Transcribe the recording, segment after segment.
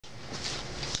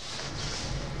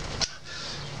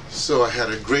So I had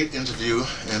a great interview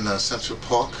in Central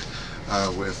Park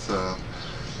with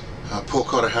Paul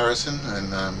Carter Harrison,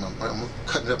 and I'm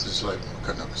cutting it up. It's like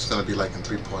it's going to be like in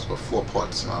 3 parts, but 4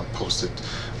 parts, and I'll post it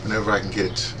whenever I can get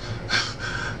it.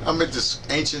 I'm at this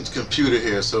ancient computer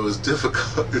here, so it's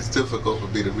difficult. It's difficult for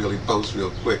me to really post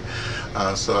real quick.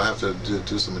 So I have to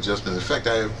do some adjustments. In fact,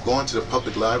 I have gone to the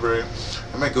public library.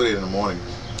 I might go there in the morning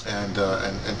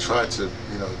and try to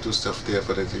do stuff there,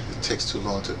 but it takes too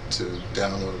long to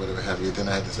download or whatever have you. Then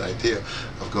I had this idea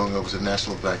of going over to the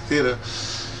National Black Theater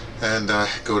and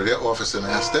go to their office and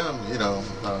ask them,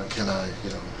 can I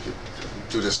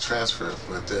do this transfer?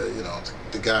 But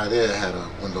the guy there had a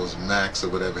Windows Max or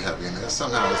whatever have you, and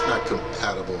somehow it's not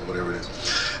compatible or whatever it is.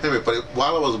 Anyway, but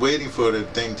while I was waiting for the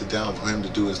thing to download, for him to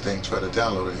do his thing, try to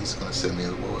download it, he's going to send me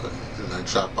a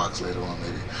Dropbox later on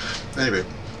maybe. Anyway,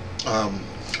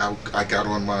 I got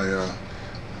on my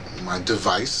my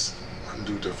device, my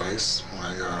new device,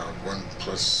 my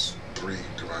OnePlus 3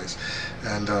 device,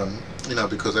 and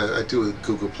because I do a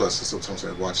Google Plus, so sometimes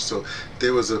I watch. So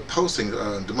there was a posting.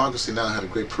 Democracy Now! Had a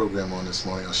great program on this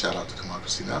morning. Shout out to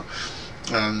Democracy Now!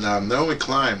 And Naomi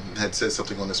Klein had said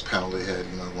something on this panel they had.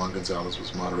 Juan Gonzalez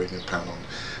was moderating the panel.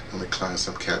 Naomi Klein,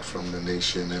 some cat from The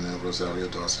Nation, and Rosario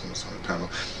Dawson was on the panel.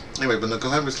 Anyway, but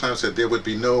Naomi Klein said there would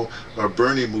be no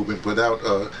Bernie movement without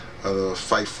a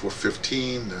Fight for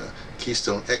 15,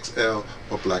 Keystone XL,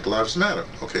 or Black Lives Matter.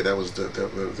 Okay, that was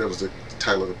the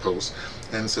title of the post.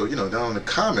 And so down in the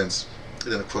comments,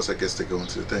 then of course I guess they go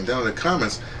into the thing. Down in the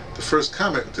comments, the first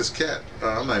comment, this cat,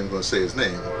 I'm not even going to say his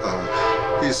name.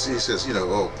 He says,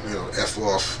 F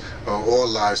off, all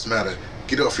lives matter.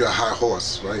 Get off your high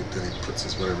horse, right? Then he puts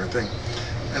his whatever thing.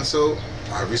 And so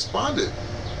I responded.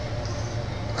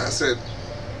 I said,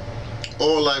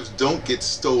 all lives don't get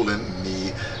stolen,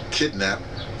 kidnapped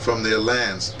from their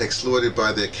lands, exploited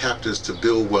by their captors to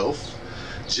build wealth,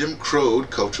 Jim Crowed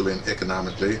culturally and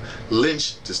economically,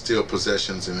 lynched to steal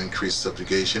possessions and increase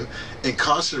subjugation,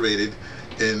 incarcerated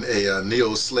in a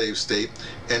neo-slave state,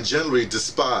 and generally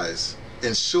despised.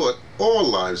 In short, all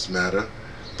lives matter,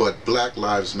 but Black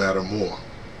lives matter more.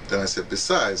 Then I said,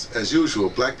 besides, as usual,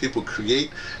 Black people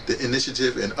create the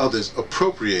initiative and others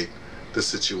appropriate the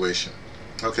situation.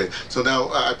 Okay, so now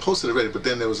I posted already, but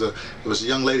then there was a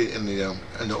young lady in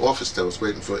the office that was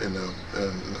waiting for in the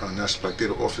National Black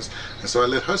Theater office, and so I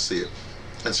let her see it,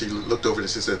 and she looked over it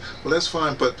and she said, well, that's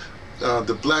fine, but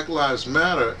the Black Lives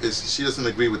Matter she doesn't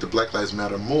agree with the Black Lives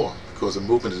Matter more, because the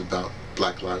movement is about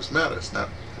Black Lives Matter.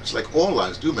 It's like all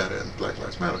lives do matter and Black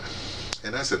Lives Matter.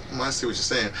 And I said, I see what you're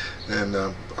saying, and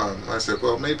I said,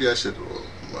 well, maybe I should.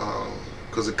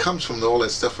 Because it comes from all that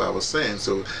stuff I was saying,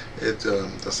 so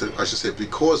I should say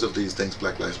because of these things,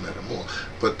 Black Lives Matter more.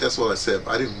 But that's all I said.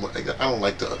 I don't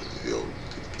like to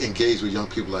engage with young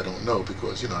people I don't know,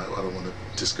 because I don't want to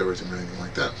discourage them or anything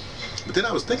like that. But then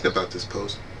I was thinking about this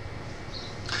post,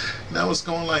 and I was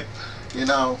going like,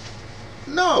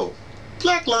 no,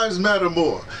 Black Lives Matter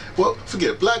more. Well, forget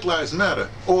it. Black Lives Matter,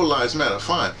 all lives matter,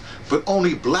 fine, but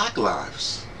only Black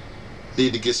lives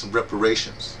need to get some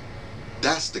reparations.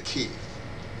 That's the key.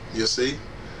 You see?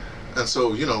 And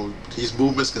so, these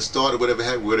movements can start or whatever,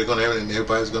 where they're going to, and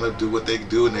everybody's going to do what they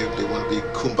do, and they want to be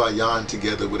kumbaya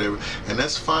together, whatever, and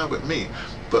that's fine with me.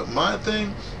 But my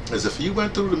thing is, if you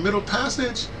went through the Middle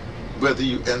Passage, whether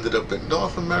you ended up in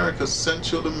North America,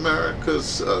 Central America,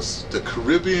 the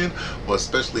Caribbean, or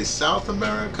especially South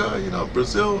America,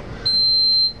 Brazil,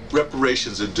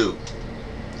 reparations are due.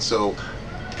 So,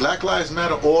 Black Lives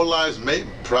Matter, all lives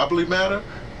probably matter,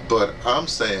 but I'm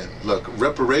saying, look,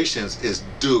 reparations is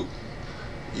due.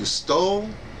 You stole,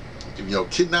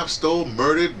 kidnapped, stole,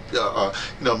 murdered.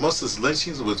 Most of this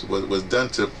lynchings was done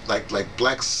to like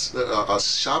black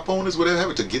shop owners,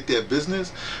 whatever, to get their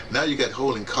business. Now you got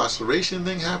whole incarceration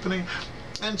thing happening,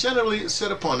 and generally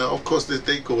set upon. Now, of course,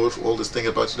 they go with all this thing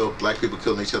about Black people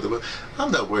killing each other, but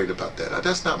I'm not worried about that.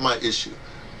 That's not my issue.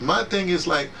 My thing is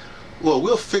like, well,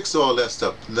 we'll fix all that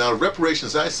stuff. Now,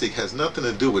 reparations I seek has nothing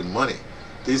to do with money.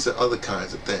 These are other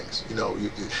kinds of things.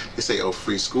 They say, oh,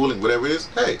 free schooling, whatever it is.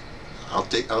 Hey, I'll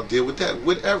deal with that,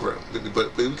 whatever.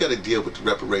 But we got to deal with the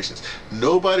reparations.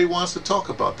 Nobody wants to talk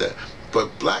about that. But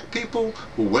Black people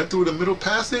who went through the Middle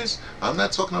Passage, I'm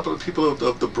not talking about the people of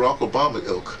the Barack Obama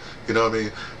ilk. You know what I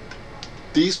mean?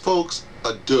 These folks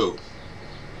are due.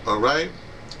 All right?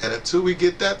 And until we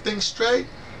get that thing straight,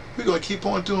 we're going to keep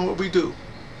on doing what we do.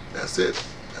 That's it.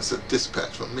 That's a dispatch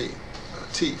from me.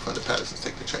 T from the Pattersons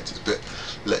Take the Trenches bit,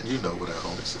 letting you know what I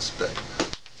only suspect.